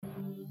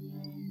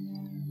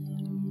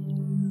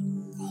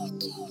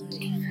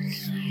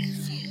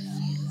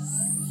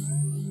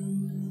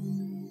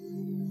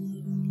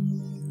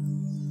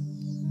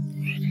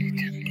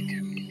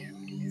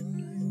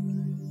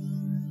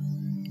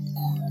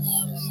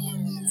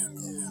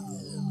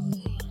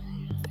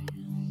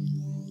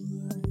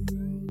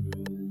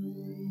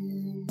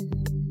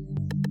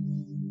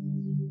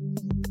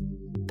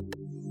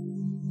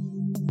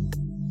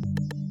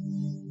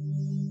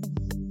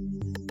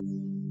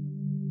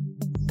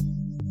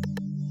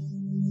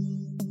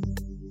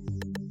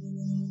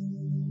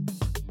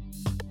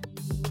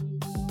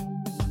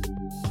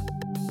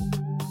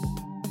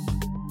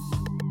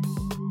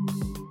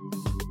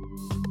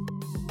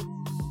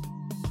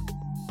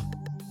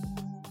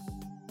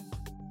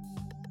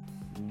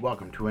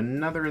Welcome to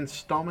another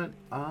installment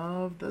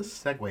of the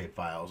Segway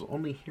Files,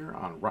 only here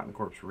on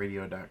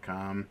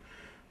RottenCorpseRadio.com.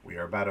 We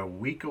are about a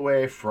week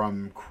away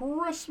from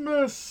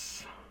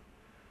Christmas,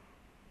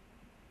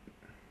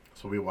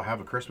 so we will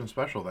have a Christmas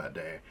special that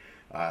day.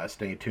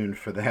 Stay tuned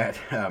for that.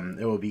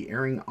 It will be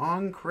airing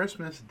on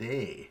Christmas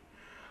Day,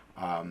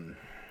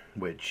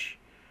 which,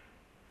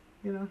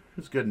 you know,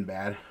 is good and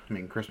bad. I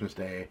mean, Christmas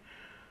Day,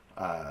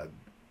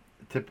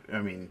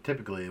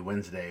 typically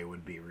Wednesday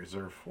would be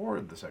reserved for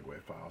the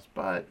Segway Files,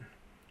 but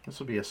this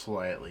will be a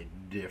slightly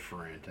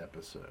different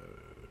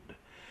episode.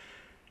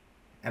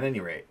 At any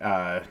rate,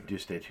 do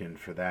stay tuned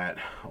for that,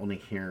 only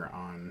here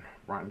on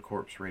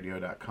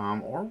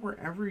RottenCorpseRadio.com or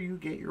wherever you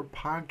get your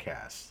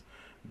podcasts,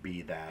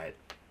 be that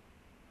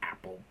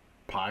Apple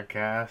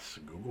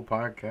Podcasts, Google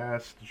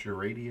Podcasts, Stitcher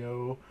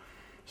Radio,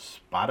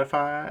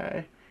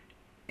 Spotify,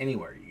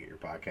 anywhere you get your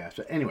podcasts.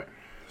 But anyway,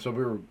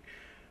 so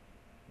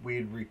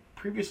we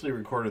previously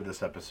recorded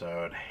this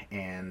episode,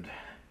 and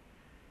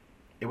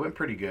it went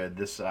pretty good.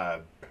 This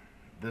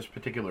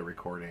particular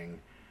recording,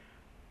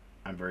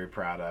 I'm very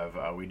proud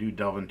of. We do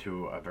delve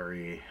into a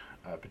very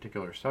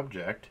particular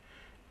subject,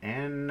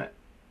 and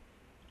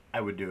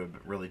I would do a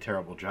really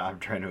terrible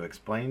job trying to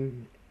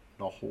explain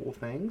the whole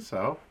thing,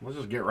 so let's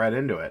just get right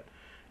into it.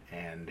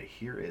 And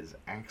here is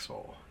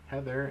Axel,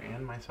 Heather,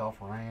 and myself,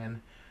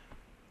 Ryan,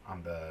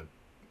 on the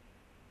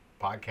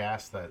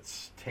podcast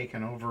that's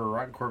taken over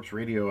Rotten Corpse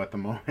Radio at the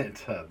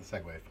moment, the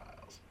Segway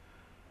Files.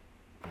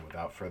 And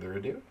without further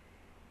ado,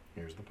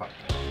 here's the podcast.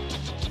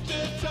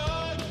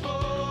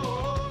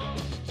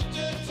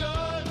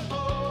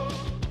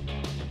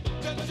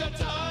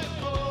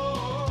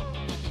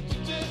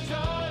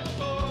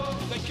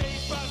 They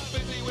keep us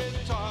busy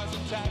with tires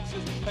and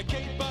taxes. They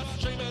keep us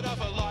dreaming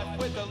of a life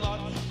with a lot.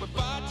 We're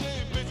far too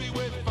busy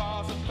with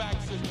files and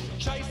faxes.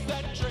 Chase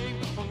that dream,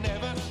 we'll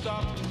never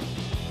stop.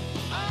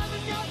 I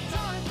haven't got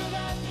time for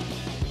that.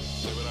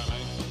 See what I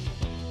mean?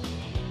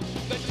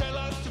 They tell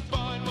us to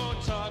find more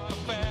time for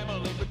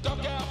family, but dock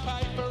our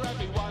pay for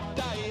every one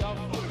day off.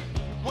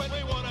 When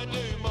we want to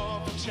do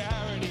more for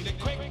charity, they're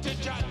quick to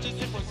judge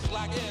us if we're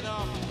slacking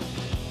off.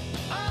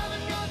 I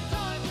haven't got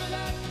time for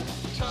that.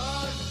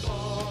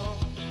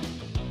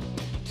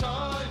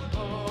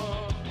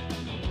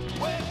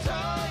 We're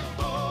time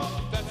for.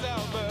 That's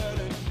our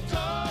burden.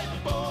 Time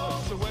for.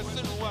 So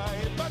Western way,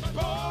 but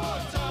poor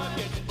time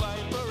gets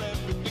blamed for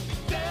everything.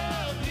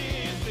 Down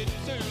here, it's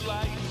too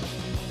late.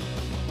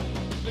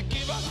 They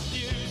give us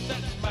news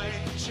that's made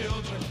for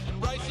children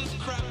and racist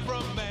crap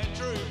from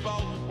Andrew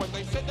Bolt. When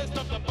they said they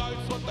stopped the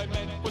boats, what they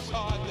meant was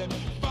hide them.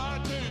 Far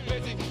too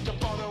busy to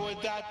bother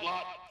with that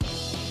lot.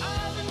 I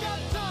haven't got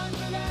time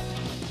for that.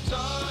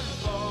 Time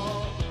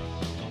for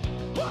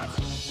what?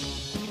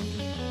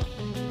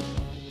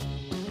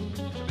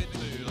 It's a bit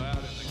too loud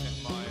in the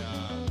my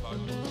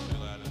vocals too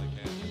loud in the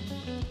can.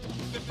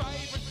 Their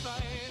favourite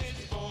saying is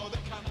for the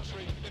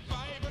country. Their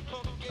favourite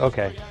book is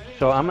Okay,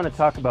 so I'm going to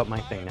talk about my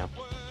thing now.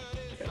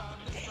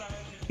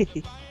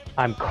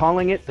 I'm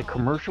calling it the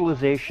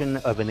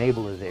commercialization of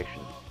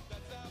enableization.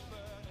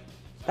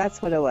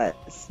 That's what it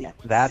was. Yeah.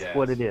 That's Yes.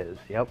 what it is.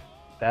 Yep.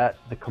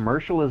 The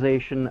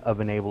commercialization of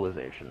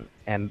enableization.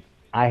 And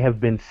I have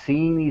been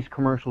seeing these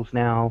commercials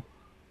now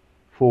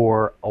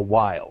for a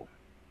while.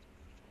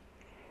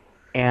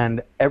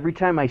 And every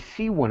time I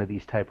see one of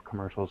these type of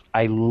commercials,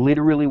 I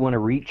literally want to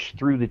reach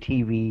through the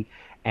TV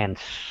and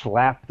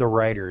slap the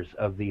writers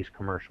of these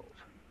commercials.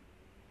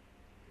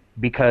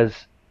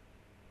 Because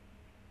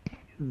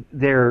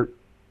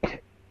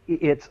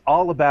it's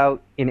all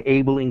about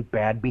enabling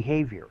bad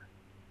behavior.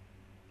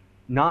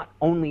 Not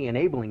only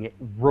enabling it,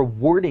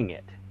 rewarding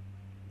it.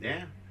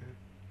 Yeah.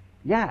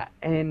 Yeah,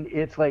 and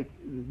it's like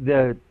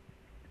there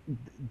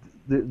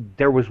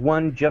was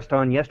one just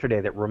on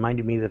yesterday that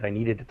reminded me that I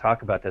needed to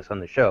talk about this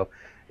on the show.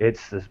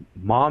 It's this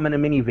mom in a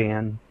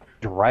minivan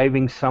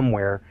driving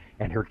somewhere,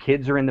 and her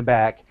kids are in the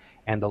back,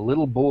 and the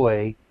little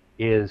boy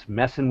is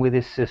messing with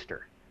his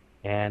sister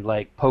and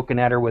like poking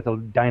at her with a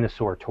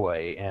dinosaur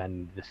toy,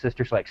 and the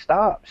sister's like,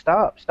 stop,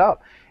 stop,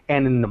 stop.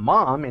 And then the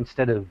mom,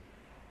 instead of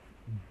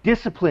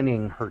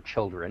disciplining her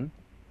children,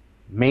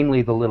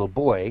 mainly the little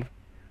boy,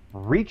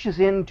 reaches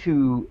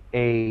into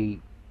a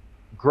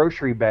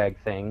grocery bag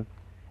thing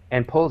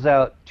and pulls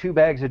out 2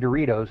 bags of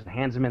Doritos and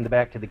hands them in the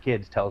back to the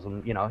kids, tells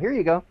them, here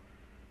you go.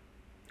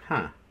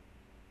 Huh.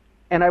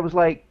 And I was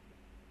like,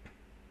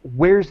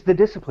 where's the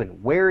discipline?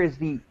 Where is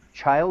the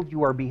child,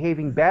 you are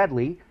behaving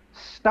badly,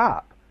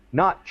 stop?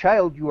 Not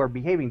child, you are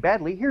behaving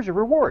badly, here's a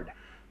reward.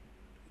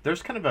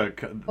 There's kind of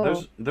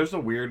there's a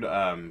weird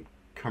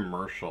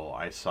commercial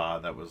I saw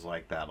that was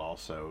like that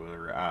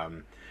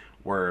also,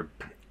 where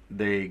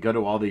they go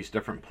to all these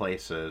different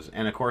places,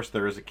 and of course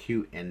there is a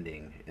cute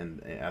ending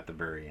at the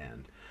very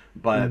end.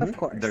 But Of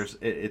course.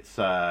 it's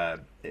I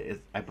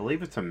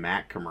believe it's a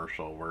Mac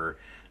commercial where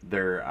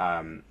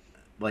they're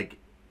like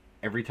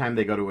every time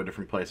they go to a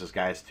different place, this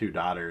guy's two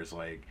daughters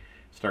like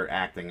start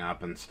acting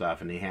up and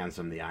stuff, and he hands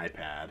them the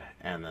iPad,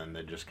 and then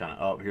they just kind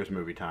of, oh, here's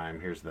movie time,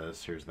 here's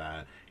this, here's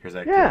that, here's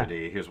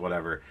activity, here's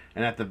whatever.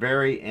 And at the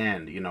very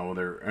end, you know,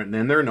 they're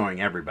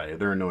annoying everybody.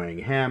 They're annoying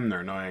him.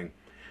 They're annoying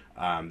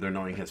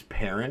his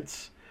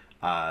parents,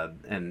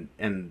 and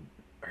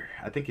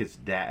I think his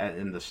dad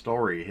in the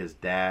story, his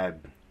dad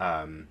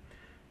had,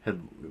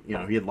 you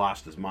know, he had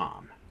lost his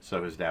mom,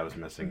 so his dad was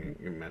missing,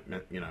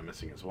 you know,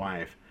 missing his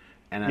wife.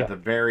 And at the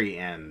very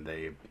end,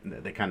 they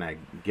kind of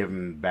give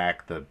him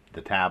back the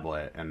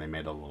tablet, and they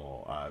made a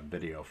little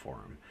video for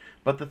him.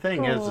 But the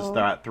thing is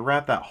that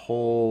throughout that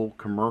whole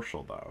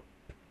commercial, though,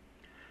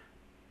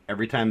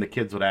 every time the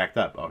kids would act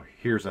up, oh,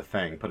 here's a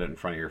thing, put it in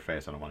front of your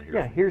face. I don't want to hear.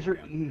 Yeah,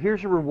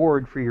 here's a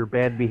reward for your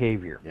bad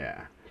behavior.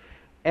 Yeah.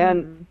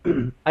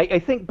 And I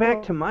think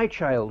back to my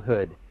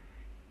childhood.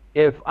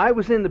 If I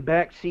was in the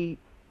back seat,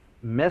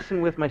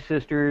 messing with my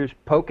sisters,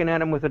 poking at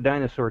them with a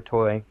dinosaur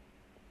toy,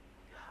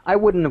 I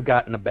wouldn't have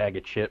gotten a bag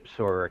of chips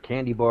or a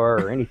candy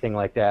bar or anything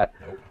like that.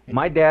 Nope.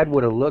 My dad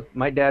would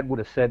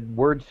have said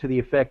words to the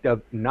effect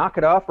of, knock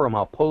it off or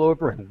I'll pull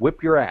over and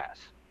whip your ass.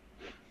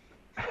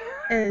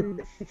 And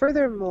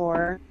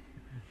furthermore,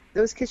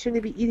 those kids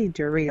shouldn't be eating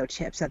Dorito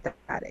chips at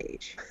that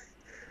age.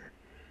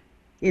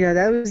 You know,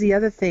 that was the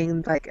other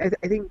thing. Like,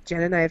 I think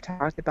Jen and I have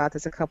talked about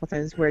this a couple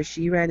times, where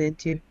she ran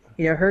into,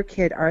 you know, her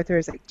kid Arthur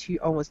is like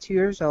almost 2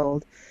 years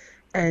old,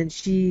 and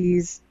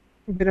she's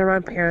been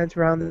around parents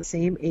around the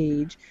same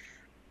age,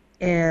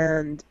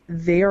 and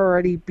they're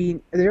already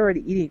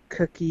eating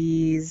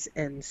cookies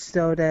and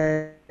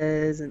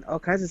sodas and all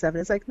kinds of stuff.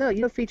 And it's like, no,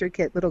 you don't feed your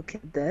little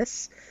kid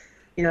this.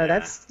 You know,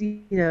 that's a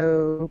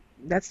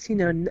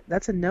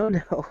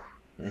no-no.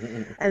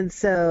 And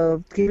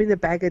so giving the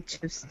bag of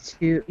chips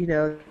to, you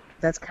know,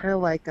 that's kind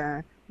of like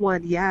it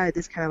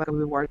is kind of like a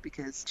reward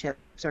because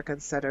chips are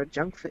considered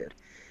junk food,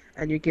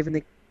 and you're giving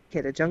the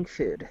kid a junk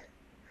food.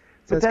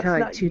 So it's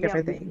kind of like two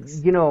different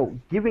things. You know,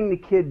 giving the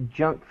kid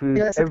junk food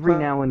every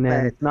now and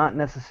then, it's not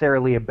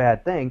necessarily a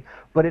bad thing,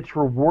 but it's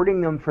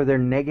rewarding them for their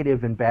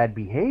negative and bad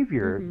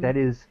behavior. That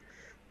is,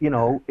 you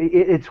know,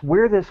 it's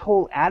where this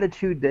whole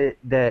attitude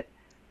that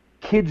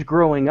kids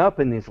growing up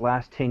in these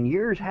last 10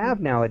 years have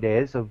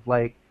nowadays of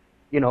like,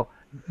 you know,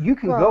 you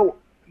can go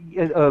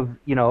of,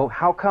 you know,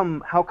 how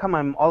come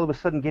I'm all of a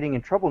sudden getting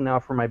in trouble now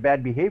for my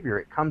bad behavior?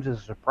 It comes as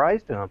a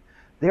surprise to them.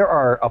 There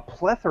are a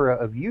plethora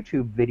of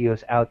YouTube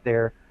videos out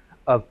there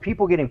of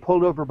people getting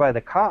pulled over by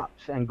the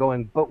cops and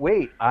going, but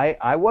wait,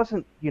 I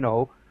wasn't, you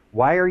know,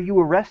 why are you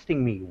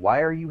arresting me?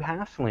 Why are you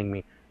hassling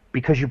me?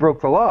 Because you broke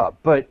the law.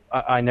 But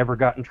I never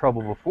got in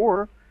trouble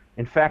before.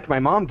 In fact, my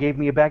mom gave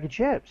me a bag of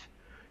chips.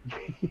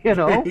 You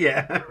know?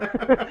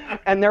 Yeah.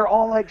 And they're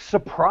all like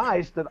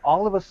surprised that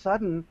all of a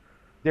sudden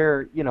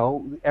they're, you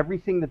know,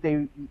 everything that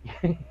they,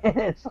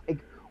 it's like,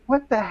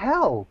 what the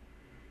hell?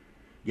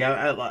 Yeah,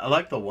 I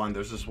like the one.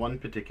 There's this one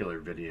particular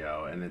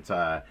video, and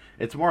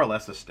it's more or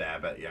less a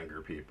stab at younger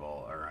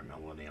people or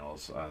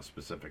millennials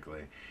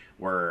specifically,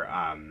 where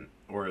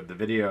the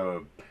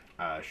video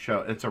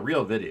it's a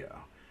real video.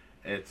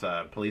 It's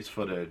police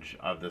footage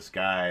of this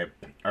guy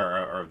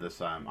or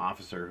this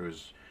officer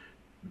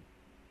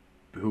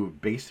who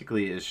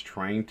basically is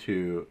trying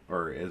to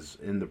or is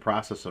in the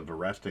process of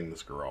arresting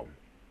this girl.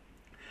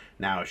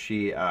 Now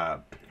she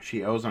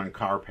owes on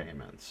car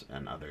payments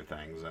and other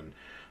things, and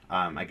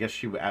I guess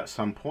she at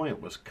some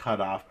point was cut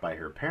off by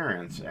her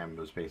parents and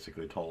was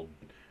basically told,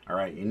 all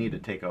right, you need to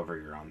take over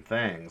your own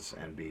things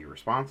and be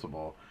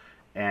responsible.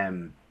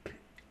 And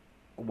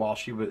while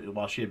she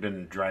had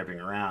been driving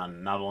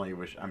around, not only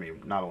was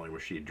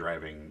she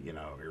driving, you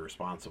know,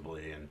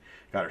 irresponsibly and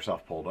got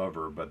herself pulled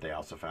over, but they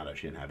also found out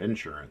she didn't have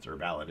insurance or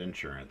valid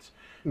insurance.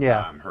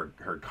 Yeah.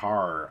 Her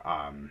car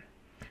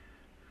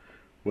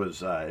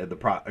was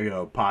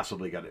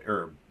possibly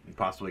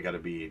got to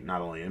be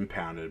not only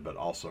impounded but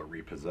also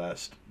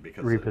repossessed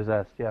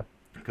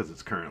because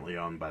it's currently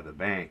owned by the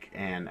bank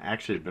and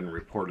actually been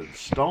reported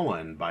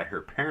stolen by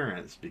her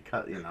parents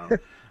because, you know,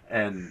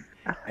 and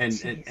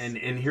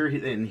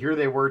here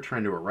they were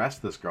trying to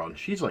arrest this girl, and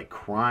she's like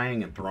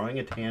crying and throwing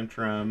a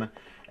tantrum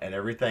and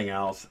everything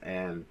else,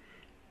 and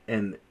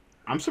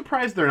I'm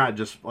surprised they're not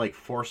just like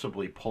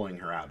forcibly pulling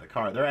her out of the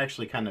car. They're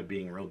actually kind of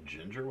being real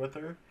ginger with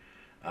her.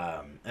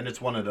 And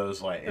it's one of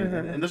those like,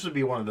 and this would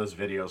be one of those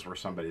videos where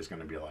somebody's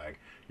going to be like,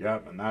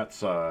 "Yep, and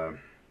that's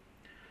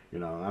you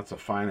know, that's a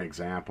fine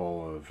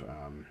example of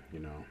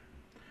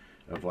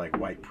of like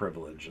white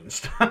privilege and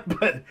stuff."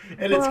 But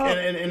in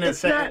a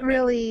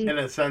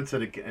sense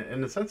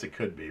it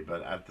could be,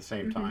 but at the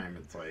same time,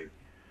 it's like,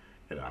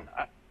 You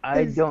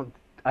know,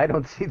 I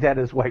don't see that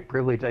as white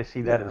privilege. I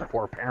see that as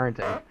poor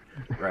parenting.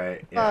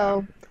 right? Yeah.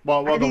 Well,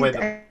 Well, the way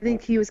the I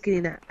think he was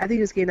getting at. I think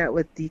he was getting at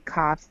with the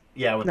cops.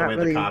 with the Not way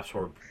really. the cops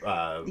were.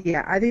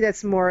 Yeah, I think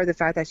that's more the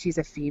fact that she's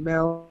a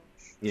female.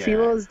 Yeah.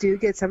 Females do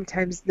get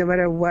sometimes, no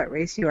matter what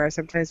race you are,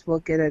 sometimes will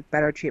get a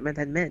better treatment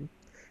than men.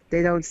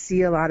 They don't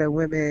see a lot of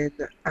women,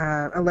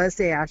 unless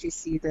they actually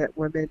see that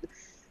women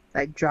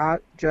like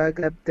drug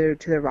up there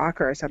to the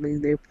rocker or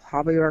something. They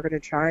probably are going to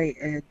try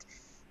and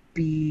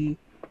be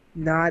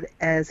not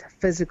as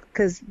physical.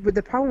 Because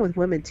the problem with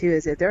women too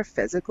is if they're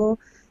physical,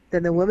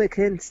 then the woman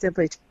can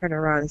simply turn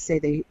around and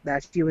say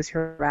that she was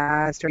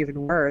harassed or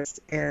even worse,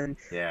 and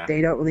Yeah.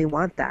 they don't really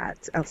want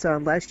that. So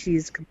unless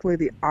she's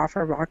completely off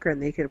her rocker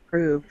and they can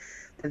prove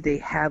that they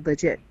had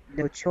legit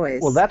no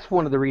choice. Well, that's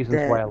one of the reasons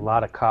then- why a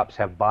lot of cops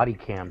have body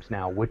cams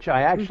now, which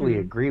I actually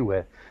agree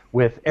with.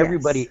 With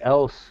everybody Yes.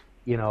 else,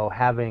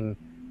 having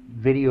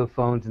video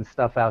phones and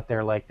stuff out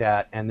there like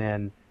that, and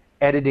then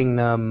editing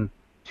them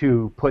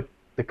to put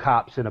the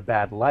cops in a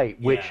bad light,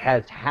 which Yeah.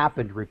 has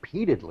happened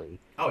repeatedly.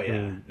 Oh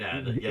yeah.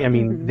 I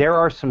mean, there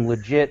are some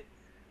legit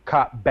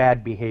cop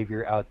bad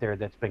behavior out there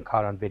that's been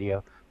caught on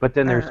video, but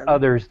then there's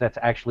others that's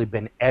actually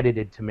been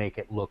edited to make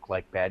it look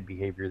like bad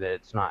behavior that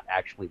it's not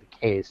actually the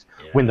case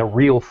when the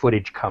real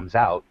footage comes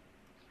out.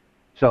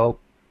 So,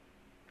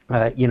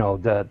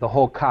 the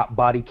whole cop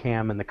body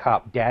cam and the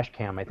cop dash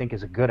cam, I think,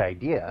 is a good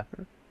idea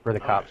for the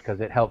cops because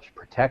it helps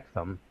protect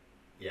them.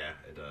 Yeah,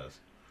 it does.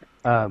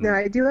 Now,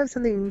 I do have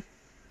something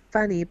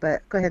funny,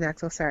 but go ahead,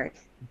 Axel. Sorry.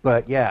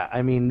 But yeah,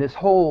 I mean, this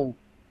whole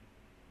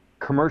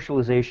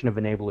commercialization of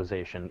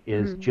enablization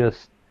is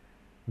just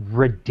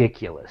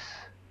ridiculous.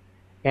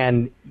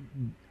 And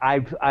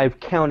I've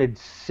counted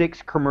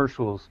 6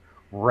 commercials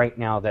right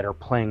now that are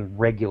playing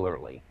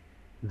regularly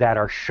that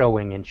are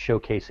showing and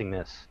showcasing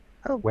this.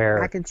 Oh, where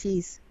mac and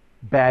cheese.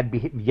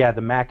 the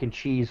mac and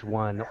cheese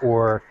one,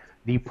 or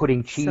the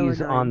putting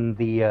cheese on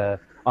the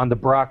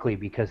broccoli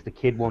because the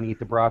kid won't eat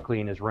the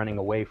broccoli and is running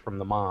away from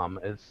the mom.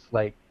 It's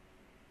like,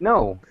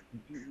 no.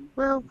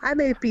 Well, I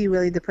may be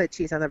willing to put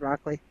cheese on the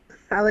broccoli.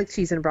 I like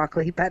cheese and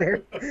broccoli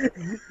better.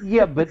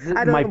 Yeah, but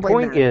my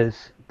point that.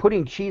 is,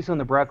 putting cheese on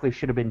the broccoli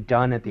should have been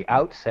done at the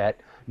outset,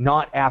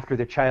 not after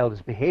the child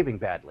is behaving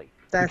badly.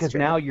 That's because true.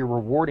 now you're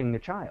rewarding the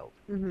child.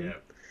 Mm-hmm. Yeah.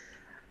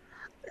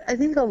 I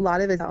think a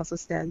lot of it also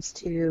stems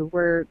to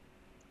where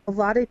a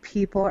lot of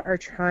people are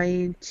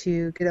trying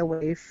to get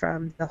away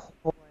from the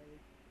whole.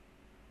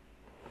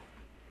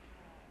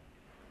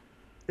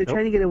 They're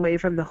trying to get away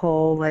from the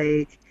whole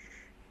like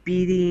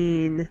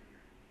beating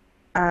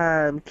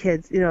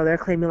kids. They're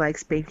claiming like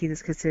spanking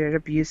is considered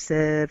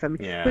abusive. I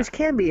mean, which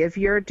can be if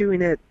you're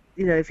doing it.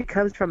 If it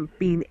comes from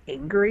being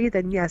angry,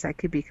 then yes, that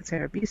could be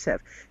considered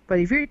abusive. But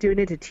if you're doing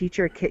it to teach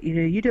your kid,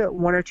 you do it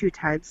 1 or 2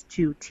 times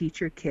to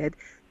teach your kid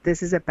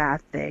this is a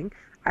bad thing.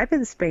 I've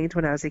been spanked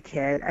when I was a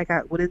kid. I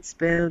got wooden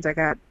spoons.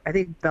 I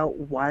think, belt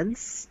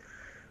once.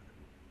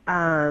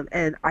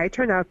 And I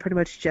turned out pretty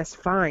much just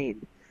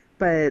fine.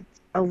 But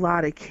a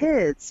lot of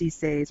kids these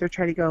days are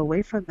trying to go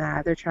away from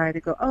that. They're trying to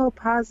go, oh,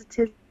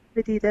 positivity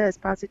this,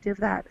 positive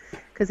that,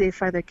 because they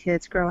find their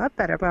kids grow up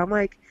better. But I'm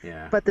like,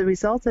 but the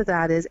result of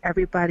that is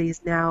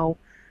everybody's now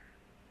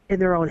in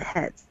their own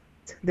heads.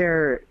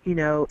 They're,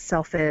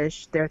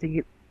 selfish. They're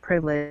thinking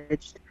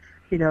privileged.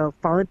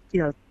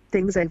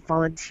 Things like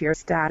volunteer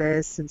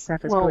status and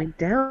stuff is going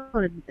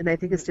down, and I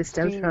think it's just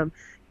stems from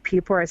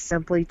people are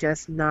simply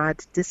just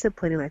not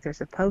disciplining like they're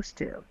supposed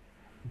to.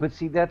 But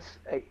see,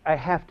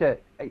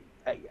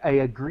 I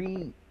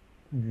agree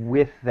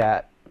with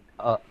that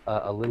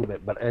a little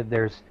bit, but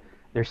there's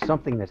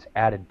something that's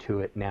added to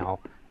it now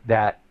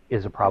that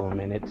is a problem,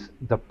 and it's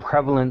the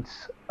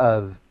prevalence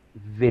of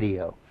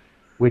video,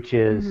 which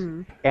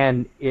is,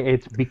 and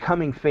it's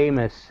becoming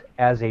famous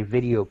as a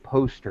video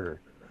poster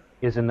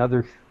is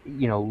another,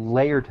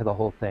 layer to the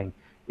whole thing.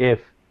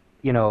 If,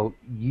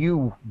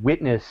 you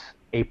witness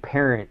a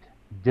parent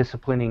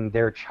disciplining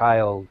their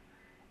child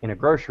in a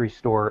grocery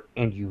store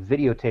and you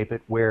videotape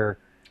it where,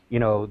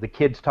 the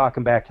kid's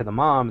talking back to the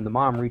mom and the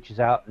mom reaches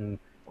out and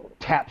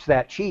taps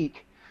that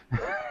cheek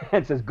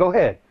and says, go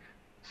ahead,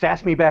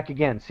 sass me back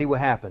again, see what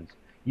happens.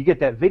 You get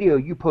that video,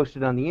 you post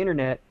it on the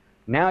internet,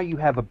 now you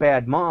have a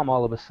bad mom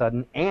all of a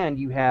sudden, and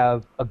you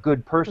have a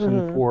good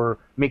person for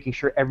making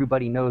sure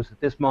everybody knows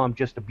that this mom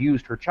just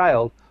abused her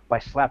child by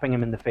slapping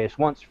him in the face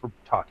once for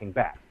talking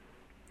back.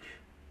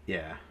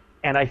 Yeah.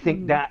 And I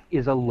think that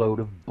is a load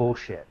of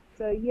bullshit.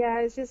 So yeah,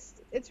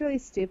 it's really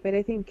stupid.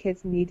 I think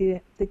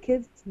the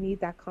kids need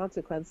that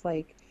consequence.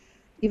 Like,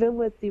 even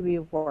with the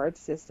reward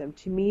system,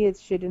 to me, it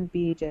shouldn't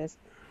be just,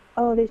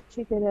 oh, they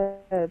should get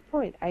a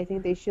point. I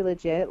think they should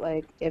legit,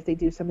 like, if they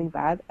do something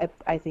bad,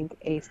 I think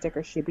a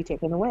sticker should be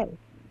taken away.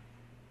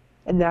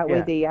 And that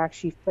way they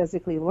actually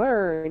physically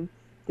learn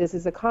this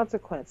is a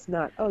consequence,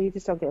 not, oh, you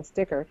just don't get a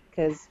sticker,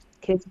 because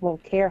kids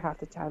won't care half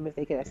the time if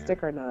they get a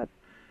sticker or not.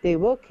 They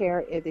will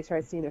care if they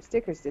start seeing their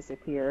stickers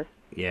disappear.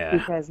 Yeah.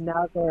 Because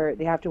now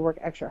they have to work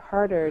extra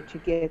harder to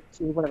get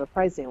to whatever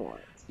prize they want.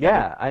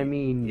 Yeah, I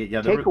mean,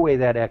 there take were- away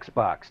that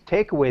Xbox,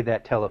 take away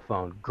that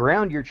telephone,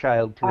 ground your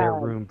child to their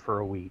Um, room for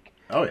a week.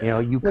 Oh yeah. You know,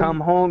 you come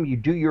home, you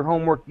do your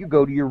homework, you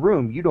go to your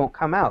room, you don't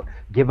come out.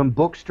 Give them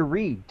books to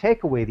read,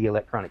 take away the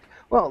electronics.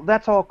 Well,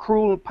 that's all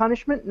cruel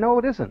punishment? No,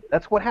 it isn't.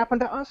 That's what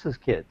happened to us as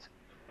kids.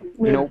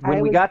 You know, when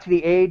we got to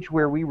the age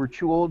where we were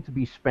too old to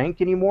be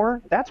spanked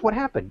anymore, that's what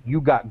happened. You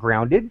got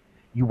grounded,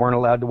 you weren't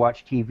allowed to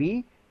watch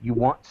TV, you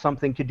want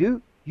something to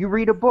do, you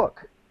read a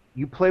book,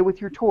 you play with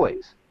your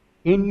toys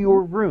in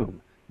your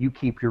room. You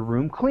keep your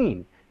room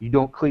clean. You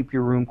don't keep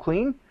your room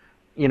clean,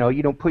 you know,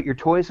 you don't put your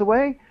toys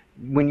away.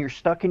 When you're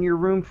stuck in your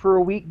room for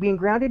a week being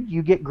grounded,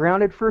 you get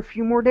grounded for a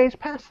few more days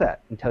past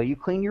that until you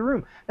clean your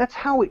room. That's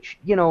how it,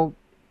 you know,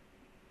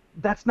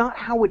 that's not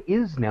how it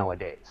is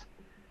nowadays.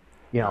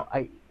 You know,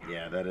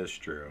 Yeah, that is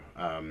true.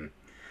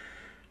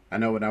 I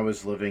know when I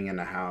was living in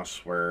a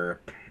house where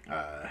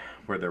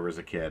there was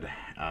a kid,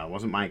 it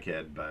wasn't my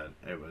kid, but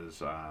it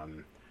was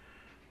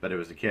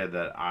a kid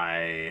that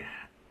I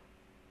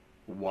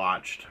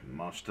watched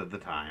most of the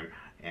time,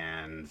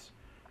 and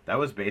that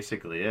was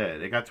basically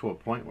it. It got to a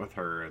point with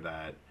her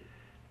that,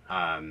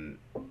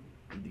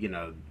 you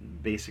know,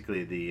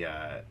 basically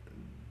the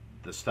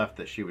stuff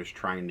that she was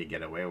trying to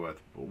get away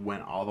with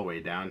went all the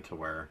way down to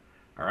where,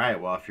 all right,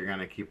 well, if you're going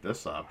to keep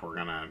this up, we're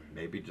going to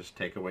maybe just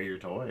take away your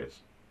toys.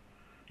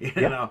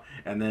 You know?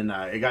 And then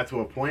it got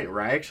to a point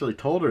where I actually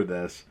told her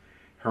this,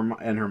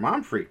 and her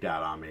mom freaked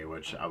out on me,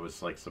 which I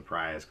was, like,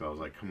 surprised, because I was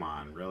like, come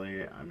on,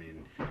 really? I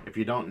mean, if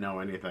you don't know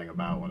anything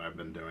about what I've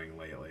been doing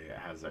lately,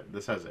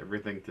 this has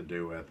everything to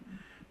do with,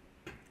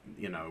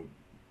 you know,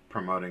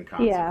 promoting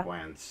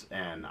consequence.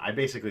 Yeah. And I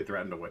basically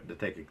threatened to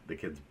take the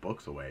kids'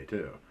 books away,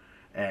 too.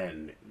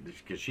 And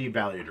because she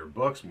valued her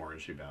books more than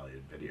she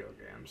valued video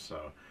games.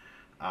 So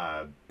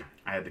I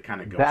had to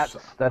kind of go...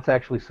 That's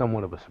actually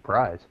somewhat of a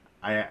surprise.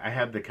 I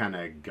had to kind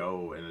of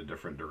go in a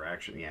different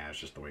direction. Yeah, it's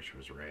just the way she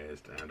was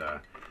raised, and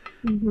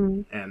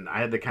I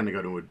had to kind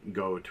of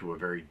go to a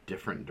very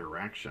different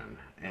direction.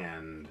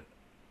 And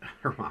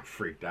her mom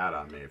freaked out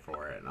on me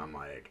for it, and I'm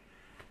like,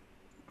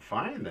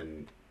 fine,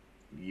 then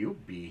you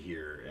be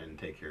here and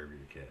take care of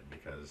your kid,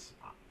 because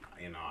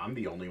you know I'm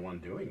the only one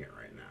doing it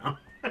right now.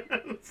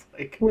 It's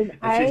like, and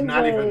she's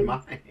not even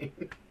mine.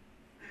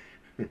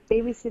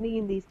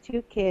 Babysitting these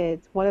two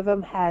kids, one of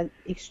them had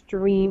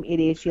extreme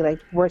ADHD,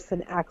 like worse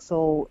than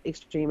Axel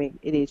extreme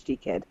ADHD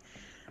kid.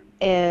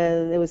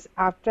 And it was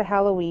after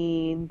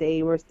Halloween.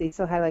 They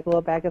still had like a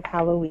little bag of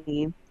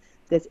Halloween.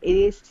 This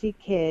ADHD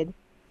kid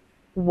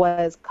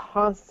was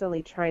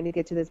constantly trying to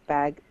get to this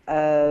bag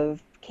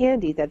of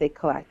candy that they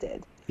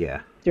collected.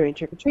 Yeah. During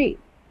trick or treat.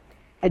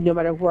 And no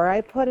matter where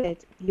I put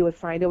it, he would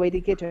find a way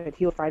to get to it.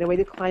 He would find a way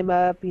to climb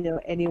up, you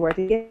know, anywhere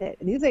to get it.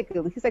 And he's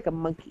like a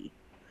monkey.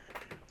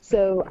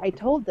 So I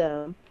told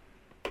them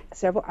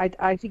I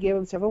actually gave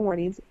them several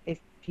warnings. If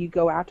you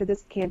go after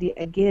this candy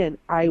again,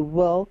 I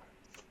will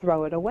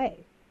throw it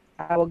away.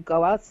 I will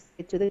go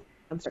outside to the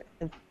dumpster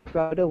and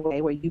throw it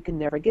away where you can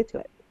never get to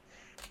it.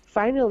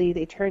 Finally,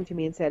 they turned to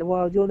me and said,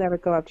 well, you'll never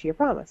go up to your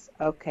promise.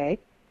 Okay,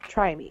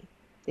 try me.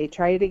 They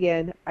tried it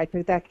again. I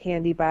took that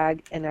candy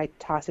bag and I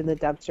tossed it in the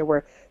dumpster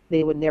where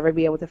they would never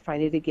be able to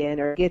find it again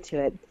or get to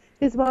it.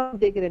 His mom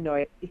did get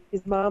annoyed.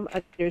 His mom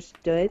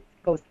understood,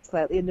 but was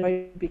slightly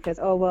annoyed because,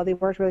 oh, well, they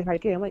worked really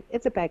hard to get it. I'm like,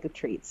 it's a bag of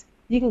treats.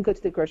 You can go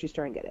to the grocery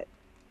store and get it.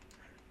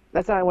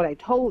 That's not what I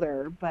told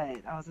her,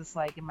 but I was just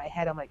like, in my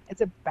head, I'm like, it's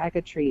a bag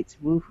of treats.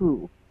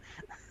 Woohoo.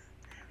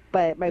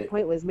 But my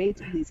point was made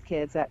to these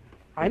kids that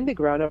I'm the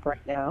grown-up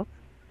right now.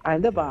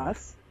 I'm the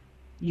boss.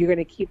 You're going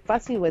to keep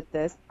fussing with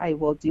this. I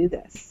will do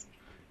this.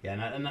 Yeah,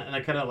 and I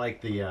kind of like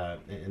the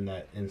in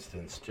that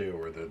instance, too,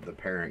 where the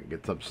parent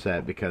gets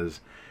upset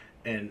because...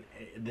 And,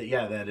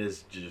 yeah, that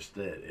is just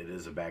it. It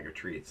is a bag of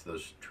treats.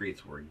 Those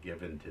treats were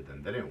given to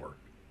them. They didn't work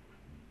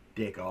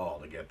dick all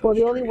to get those Well,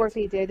 the only treats. work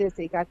they did is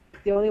the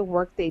only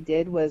work they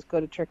did was go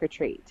to trick or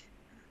treat.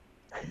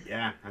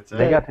 Yeah, that's it.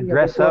 They got to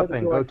dress up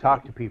and go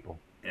talk to people.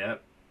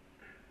 Yep.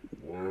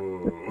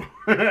 Whoa.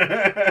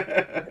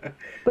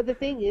 But the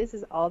thing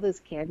is all this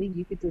candy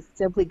you could just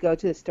simply go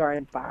to the store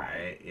and buy.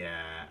 Right,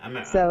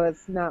 yeah. So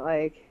it's not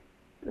like...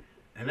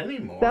 And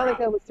anymore... It's not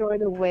like I was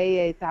throwing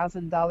away a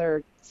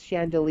 $1,000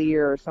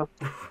 chandelier or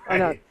something.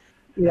 Right.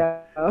 You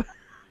know.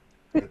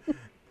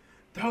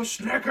 Those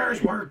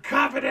Snickers were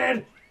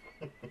coveted!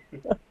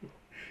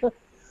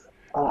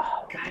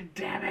 Oh. God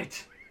damn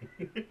it!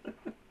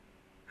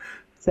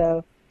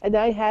 So, and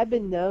I have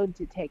been known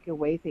to take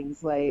away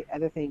things like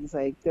other things.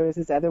 Like there was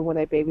this other one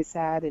I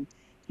babysat, and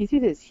he threw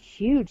this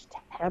huge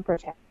temper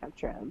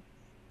tantrum,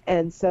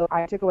 and so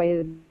I took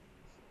away.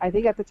 I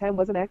think at the time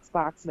was an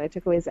Xbox, and I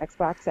took away his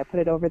Xbox. I put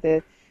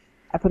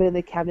it in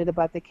the cabinet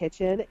above the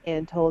kitchen,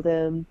 and told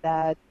him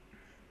that.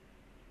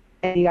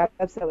 And he got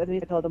upset with me.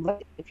 I told him,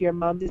 look, if your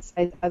mom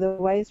decides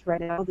otherwise,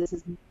 right now, this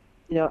is,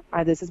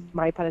 this is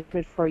my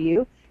punishment for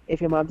you.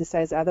 If your mom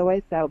decides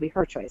otherwise, that will be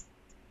her choice.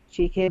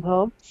 She came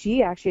home.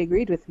 She actually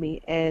agreed with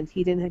me, and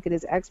he didn't get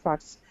his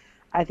Xbox,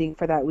 I think,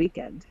 for that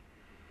weekend.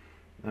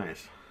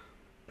 Nice.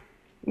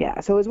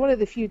 Yeah, so it was one of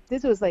the few.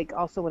 This was like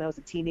also when I was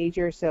a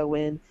teenager. So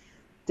when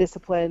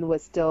discipline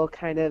was still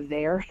kind of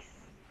there.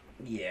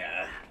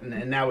 Yeah,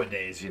 and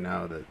nowadays,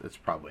 that it's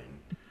probably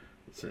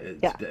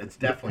Yeah. it's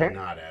definitely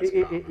not as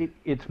common.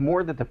 It's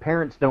more that the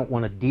parents don't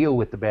want to deal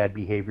with the bad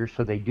behavior,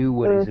 so they do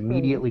what is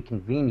immediately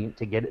convenient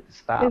to get it to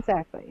stop.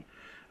 Exactly.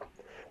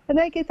 And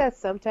I get that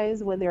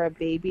sometimes when they're a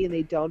baby and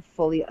they don't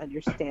fully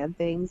understand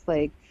things.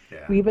 Like,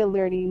 Yeah. we've been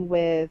learning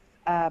with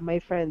my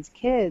friend's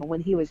kid.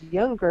 When he was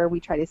younger, we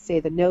tried to say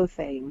the no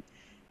thing,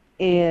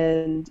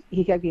 and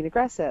he kept being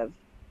aggressive.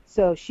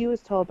 So she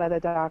was told by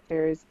the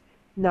doctors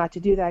not to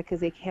do that because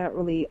they can't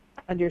really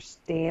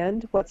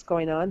understand what's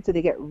going on, so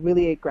they get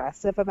really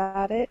aggressive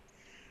about it.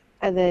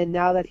 And then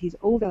now that he's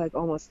older, like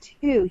almost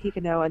 2, he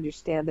can now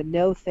understand the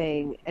no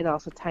thing and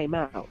also time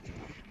out.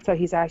 So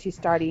he's actually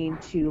starting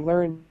to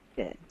learn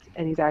it,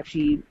 and he's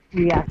actually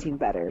reacting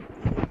better.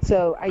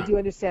 So I do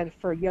understand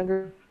for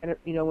younger,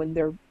 when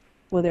they're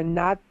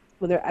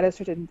at a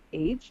certain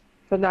age,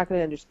 they're not going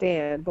to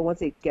understand. But once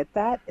they get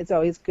that, it's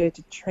always good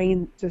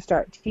to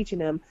start teaching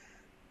them,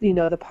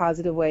 the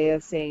positive way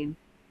of saying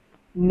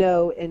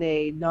no in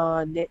a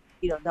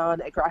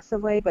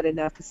non-aggressive way, but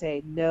enough to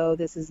say, no,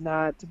 this is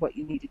not what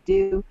you need to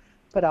do.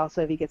 But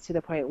also if he gets to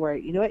the point where,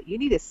 you know what, you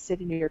need to sit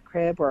in your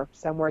crib or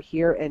somewhere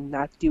here and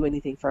not do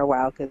anything for a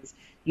while because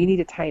you need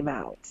a time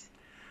out.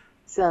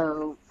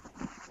 So,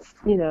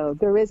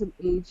 there is an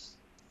age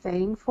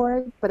thing for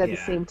it, but at the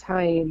same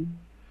time,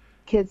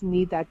 kids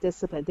need that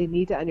discipline. They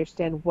need to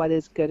understand what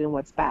is good and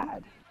what's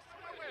bad.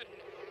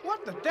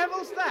 What the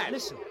devil's that?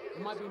 Listen,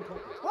 it might be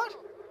important. What?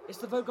 It's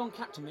the Vogon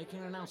captain making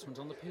an announcement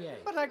on the PA.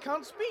 But I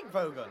can't speak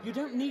Vogon. You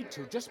don't need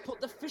to. Just put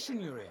the fish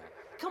in your ear.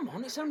 Come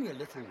on, it's only a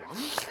little one.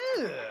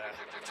 Ugh.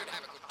 Should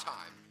have a good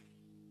time.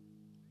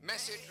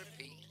 Message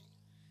repeat.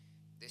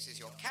 This is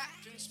your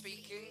captain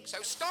speaking,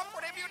 so stop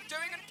whatever you're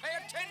doing and pay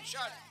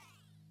attention.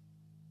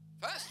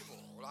 First of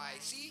all, I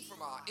see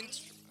from our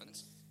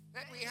instruments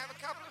that we have a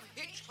couple of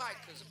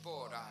hitchhikers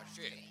aboard our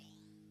ship.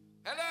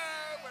 Hello,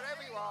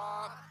 wherever you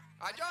are.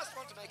 I just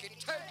want to make it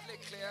totally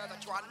clear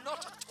that you are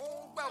not at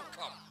all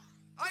welcome.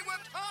 I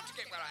worked hard to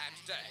get where I am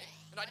today,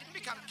 and I didn't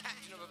become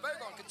captain of a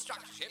Vogon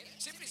constructor ship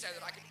simply so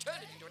that I could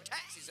turn it into a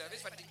taxi service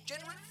for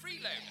degenerate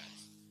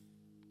freeloaders.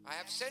 I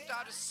have sent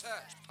out a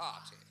search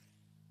party,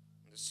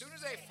 and as soon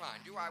as they find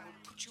you, I will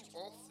put you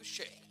off the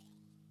ship.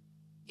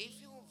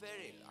 If you're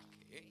very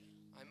lucky,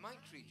 I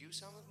might read you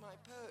some of my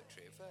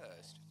poetry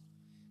first.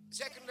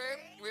 Secondly,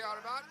 we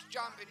are about to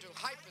jump into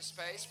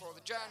hyperspace for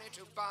the journey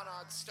to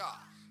Barnard's Star.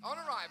 On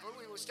arrival,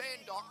 we will stay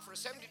in dock for a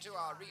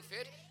 72-hour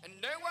refit, and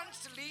no one's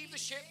to leave the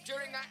ship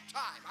during that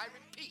time. I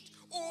repeat,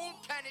 all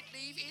planet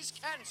leave is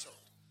cancelled.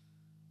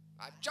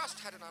 I've just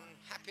had an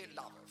unhappy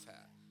love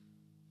affair,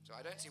 so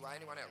I don't see why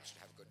anyone else should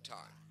have a good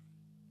time.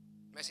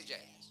 Message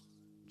ends.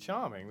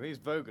 Charming, these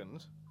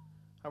Vogons.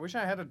 I wish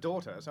I had a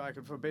daughter so I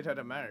could forbid her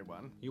to marry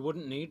one. You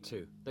wouldn't need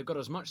to. They've got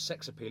as much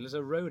sex appeal as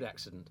a road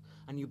accident.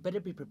 And you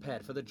better be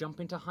prepared for the jump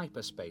into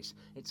hyperspace.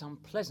 It's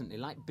unpleasantly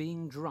like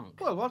being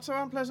drunk. Well, what's so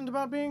unpleasant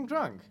about being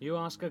drunk? You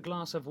ask a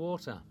glass of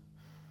water.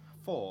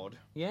 Ford,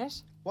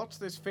 Yes? what's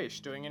this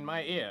fish doing in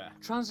my ear?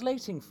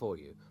 Translating for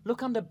you.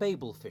 Look under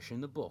Babelfish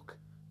in the book.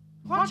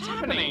 What's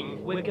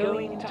happening? We're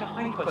going to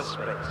hyperspace.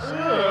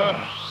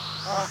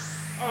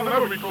 I'll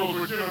never be called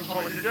to a gin and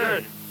tonic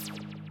again.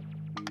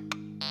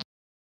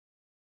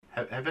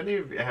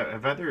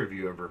 Have either of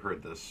you ever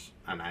heard this?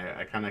 And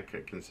I kind of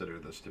consider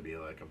this to be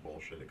like a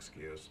bullshit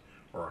excuse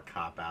or a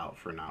cop-out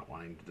for not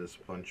wanting to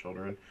discipline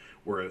children,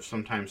 where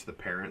sometimes the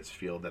parents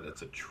feel that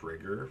it's a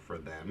trigger for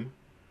them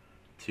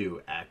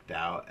to act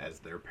out as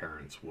their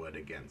parents would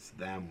against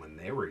them when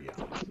they were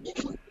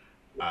young,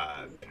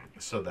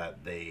 so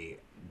that they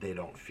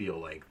don't feel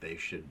like they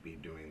should be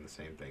doing the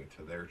same thing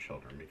to their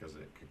children because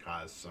it could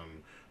cause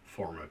some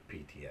form of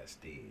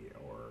PTSD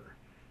or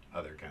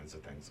other kinds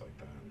of things like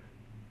that.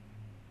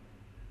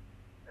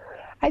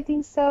 I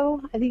think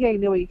so. I think I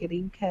know what you're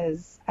getting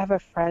because I have a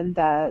friend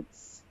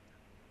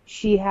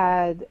she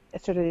had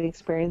certain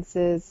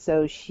experiences,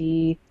 so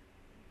she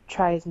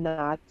tries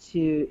not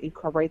to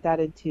incorporate that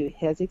into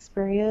his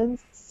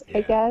experience,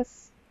 I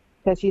guess.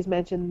 Because she's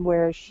mentioned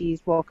where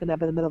she's woken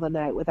up in the middle of the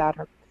night without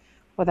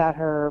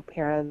her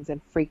parents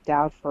and freaked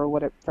out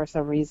for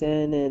some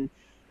reason, and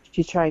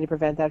she's trying to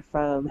prevent that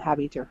from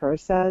happening to her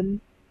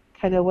son,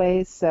 kind of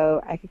way.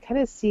 So I could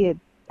kind of see it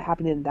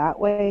happening that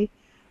way.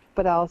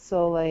 But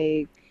also,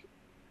 like,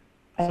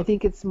 I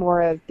think it's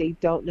more of they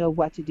don't know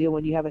what to do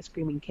when you have a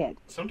screaming kid.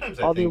 Sometimes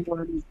they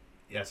want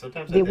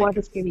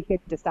the screaming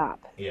kid to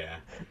stop. Yeah.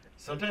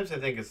 Sometimes I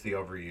think it's the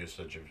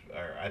overusage of,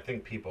 or I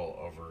think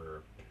people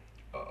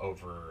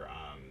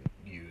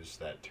use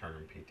that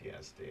term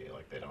PTSD.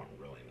 Like they don't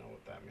really know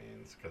what that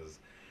means because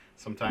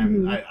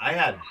sometimes I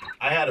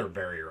had a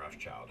very rough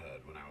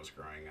childhood when I was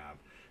growing up.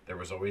 There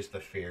was always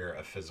the fear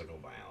of physical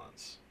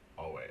violence,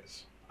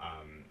 always.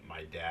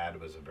 My dad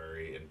was a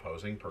very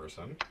imposing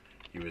person.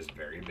 He was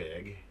very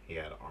big. He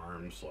had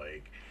arms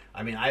like...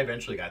 I mean, I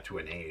eventually got to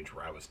an age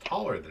where I was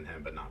taller than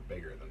him, but not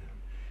bigger than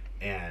him.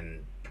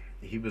 And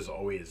he was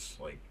always,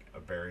 like, a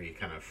very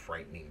kind of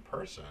frightening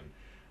person.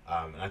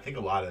 And I think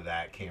a lot of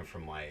that came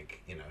from,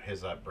 like, you know,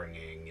 his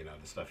upbringing, you know,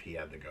 the stuff he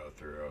had to go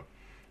through.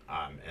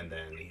 And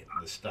then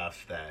the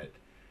stuff that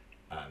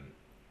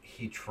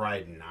he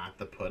tried not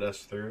to put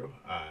us through,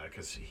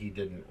 because he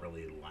didn't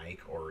really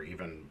like, or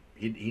even,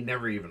 he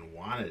never even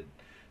wanted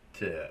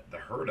to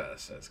hurt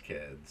us as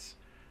kids.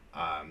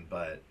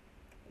 But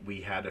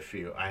I had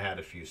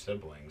a few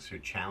siblings who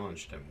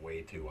challenged him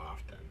way too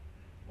often,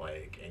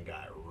 like, and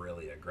got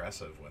really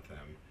aggressive with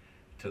him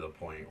to the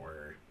point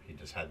where he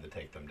just had to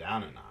take them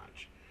down a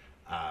notch.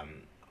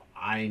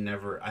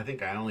 I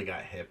think I only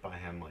got hit by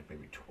him like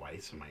maybe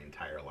twice in my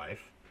entire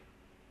life.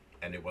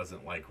 And it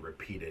wasn't like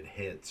repeated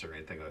hits or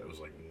anything. It was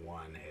like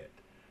one hit,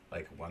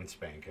 like one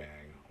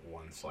spanking,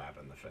 one slap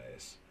in the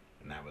face,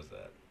 and that was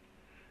it.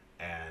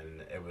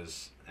 And it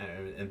was,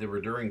 and there were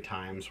during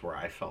times where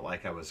I felt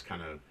like I was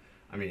kind of,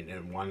 I mean,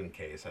 in one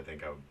case, I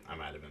think I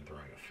might have been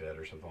throwing a fit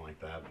or something like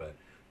that. But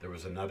there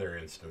was another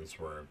instance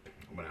where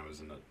when I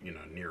was in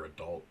near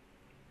adult,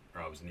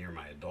 or I was near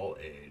my adult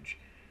age,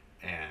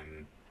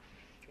 and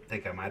I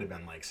think I might have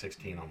been like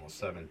 16, almost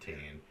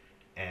 17,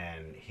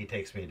 and he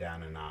takes me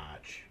down a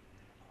notch.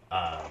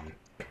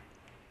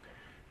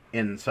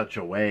 In such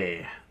a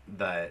way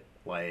that,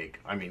 like,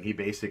 I mean, he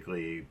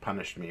basically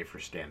punished me for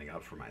standing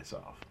up for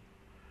myself,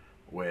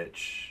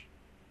 which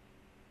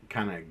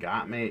kind of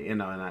got me, you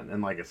know,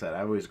 and like I said,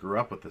 I always grew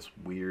up with this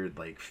weird,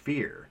 like,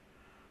 fear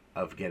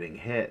of getting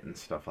hit and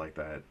stuff like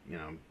that, you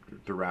know,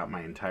 throughout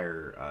my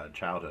entire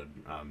childhood,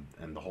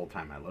 and the whole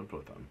time I lived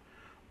with him.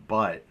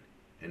 But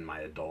in my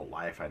adult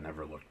life, I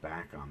never looked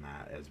back on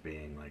that as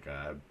being like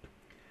a,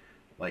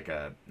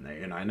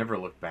 you know, I never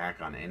looked back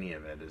on any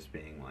of it as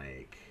being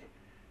like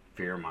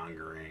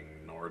fear-mongering,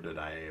 nor did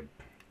I,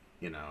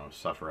 you know,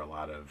 suffer a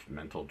lot of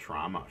mental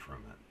trauma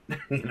from it.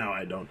 You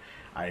know,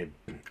 I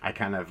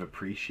kind of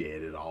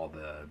appreciated all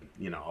the,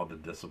 you know, all the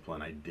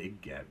discipline I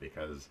did get,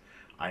 because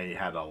I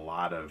had a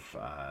lot of,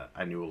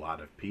 I knew a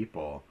lot of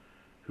people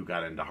who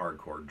got into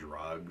hardcore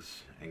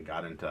drugs and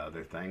got into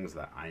other things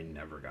that I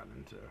never got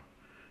into.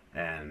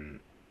 And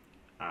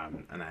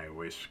I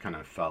always kind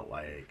of felt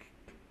like,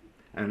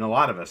 and a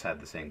lot of us had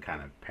the same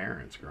kind of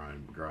parents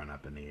growing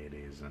up in the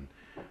 80s, and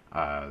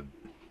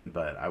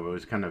but I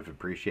always kind of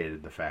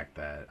appreciated the fact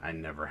that I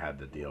never had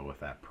to deal with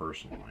that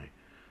personally,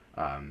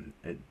 as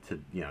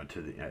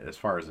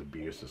far as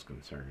abuse is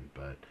concerned.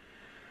 But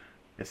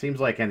it seems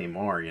like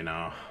anymore, you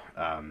know,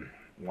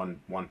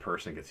 one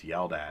person gets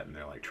yelled at and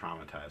they're like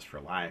traumatized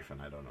for life,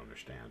 and I don't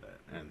understand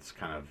it. And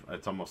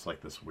it's almost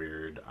like this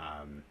weird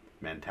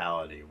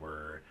mentality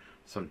where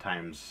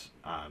sometimes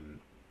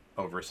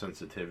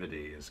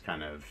oversensitivity is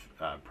kind of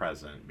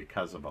present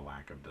because of a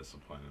lack of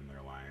discipline in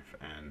their life.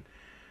 And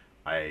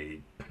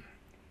I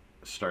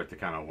start to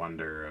kind of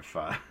wonder if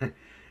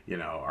you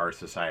know, our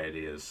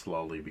society is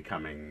slowly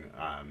becoming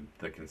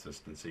the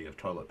consistency of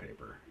toilet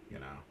paper, you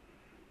know,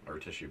 or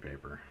tissue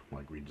paper.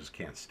 Like, we just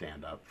can't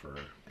stand up for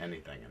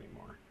anything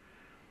anymore.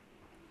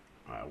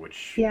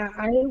 Yeah,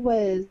 I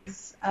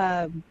was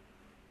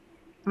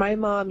my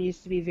mom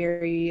used to be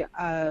very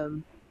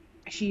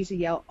she used to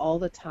yell all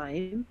the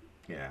time.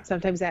 Yeah.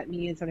 Sometimes at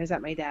me and sometimes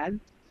at my dad.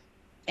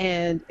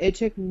 And it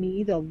took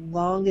me the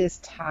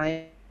longest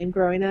time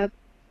growing up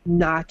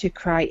not to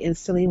cry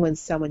instantly when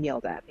someone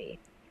yelled at me.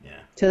 Yeah.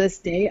 To this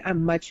day,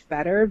 I'm much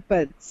better,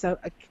 but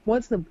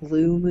once in a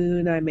blue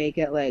moon, I may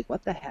get like,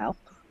 what the hell?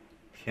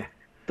 Yeah.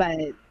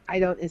 But I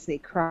don't instantly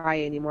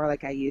cry anymore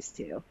like I used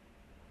to.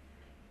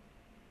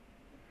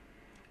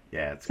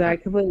 Yeah. So I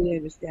completely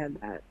understand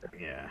that.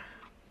 Yeah.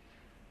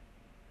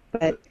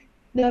 But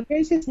no,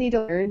 parents just need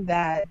to learn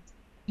that,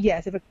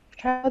 yes, if a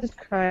child is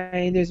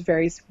crying, there's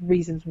various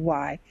reasons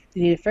why.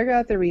 They need to figure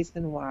out the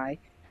reason why.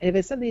 And if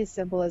it's something as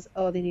simple as,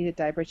 oh, they need a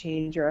diaper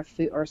change or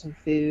some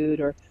food,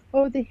 or,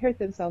 oh, they hurt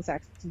themselves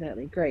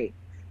accidentally, great.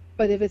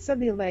 But if it's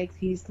something like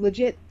he's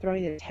legit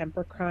throwing a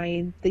temper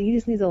crying, then you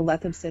just need to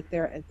let them sit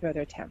there and throw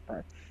their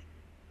temper.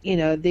 You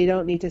know, they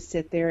don't need to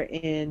sit there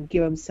and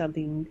give them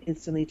something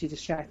instantly to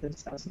distract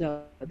themselves.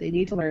 No, they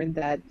need to learn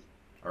that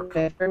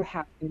whatever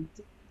happened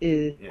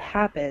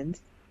happened,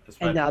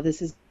 and now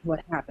this is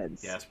what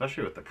happens. Yeah,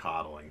 especially with the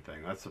coddling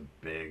thing. That's a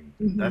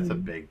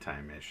big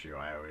time issue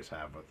I always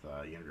have with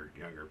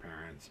younger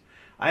parents.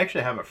 I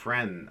actually have a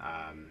friend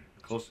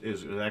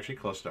is actually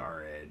close to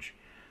our age,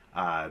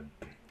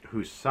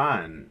 whose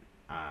son,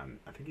 I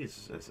think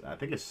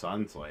his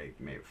son's like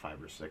maybe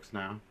 5 or 6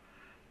 now,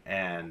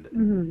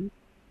 and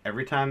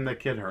every time the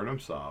kid hurt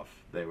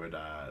himself, they would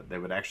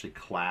actually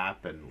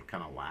clap and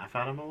kind of laugh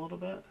at him a little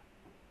bit.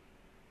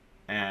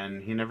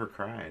 And he never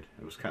cried.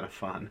 It was kind of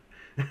fun.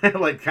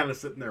 Like, kind of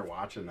sitting there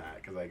watching that,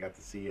 because I got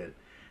to see it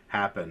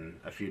happen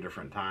a few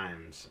different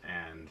times.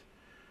 And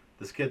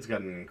this kid's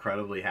got an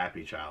incredibly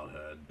happy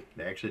childhood.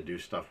 They actually do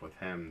stuff with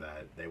him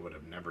that they would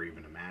have never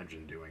even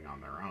imagined doing on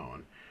their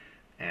own.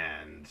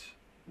 And,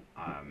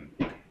 I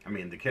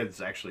mean, the kid's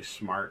actually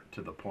smart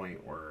to the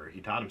point where he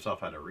taught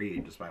himself how to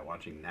read just by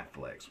watching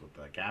Netflix with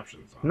the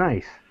captions on.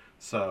 Nice.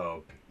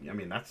 So, I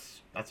mean,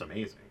 that's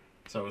amazing.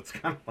 So it's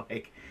kind of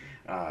like...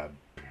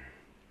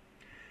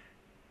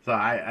 So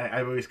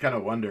I always kind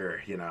of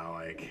wonder,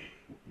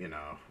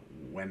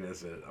 when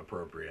is it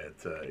appropriate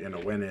to,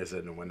 when is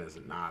it and when is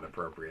it not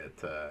appropriate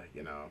to,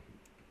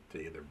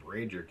 to either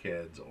berate your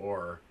kids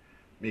or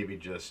maybe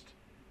just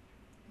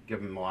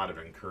give them a lot of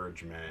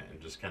encouragement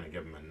and just kind of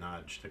give them a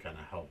nudge to kind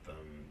of help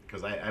them.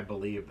 Because I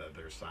believe that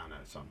their son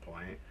at some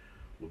point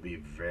will be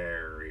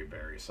very,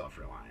 very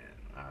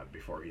self-reliant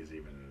before he's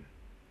even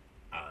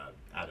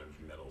out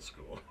of middle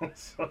school.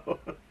 So...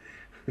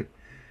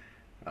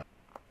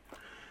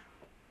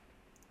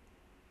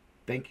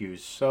 Thank you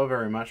so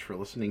very much for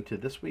listening to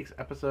this week's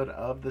episode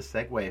of the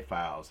Segway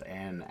Files.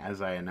 And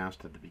as I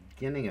announced at the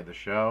beginning of the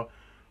show,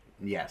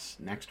 yes,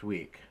 next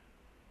week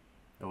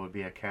it will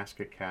be a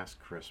Casket Cast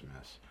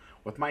Christmas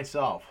with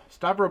myself,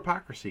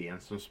 Stavropocracy,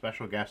 and some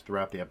special guests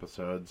throughout the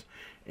episodes,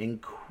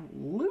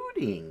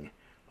 including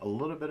a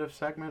little bit of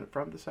segment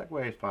from the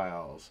Segway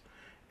Files.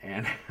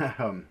 And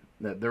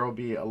there will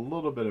be a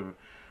little bit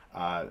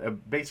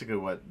of basically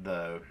what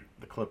the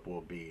clip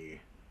will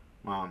be.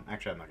 Well,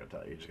 actually, I'm not going to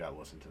tell you. You just got to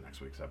listen to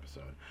next week's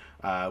episode.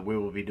 We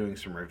will be doing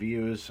some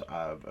reviews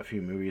of a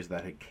few movies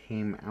that had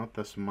came out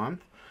this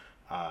month.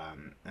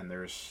 And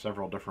there's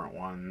several different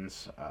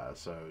ones,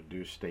 so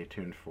do stay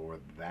tuned for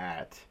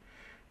that.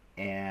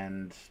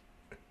 And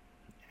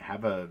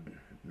have a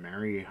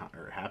merry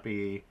or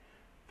happy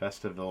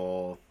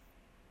festival,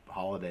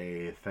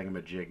 holiday,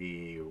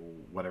 thingamajiggy,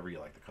 whatever you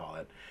like to call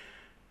it.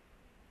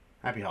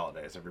 Happy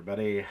holidays,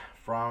 everybody.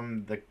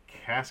 From the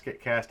Casket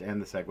Cast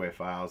and the Segway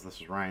Files, this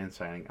is Ryan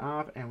signing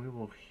off, and we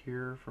will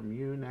hear from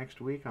you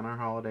next week on our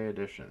holiday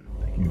edition.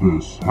 Thank you.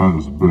 This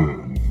has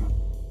been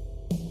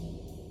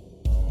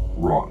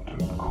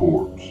Rotten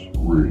Corpse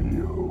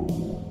Radio.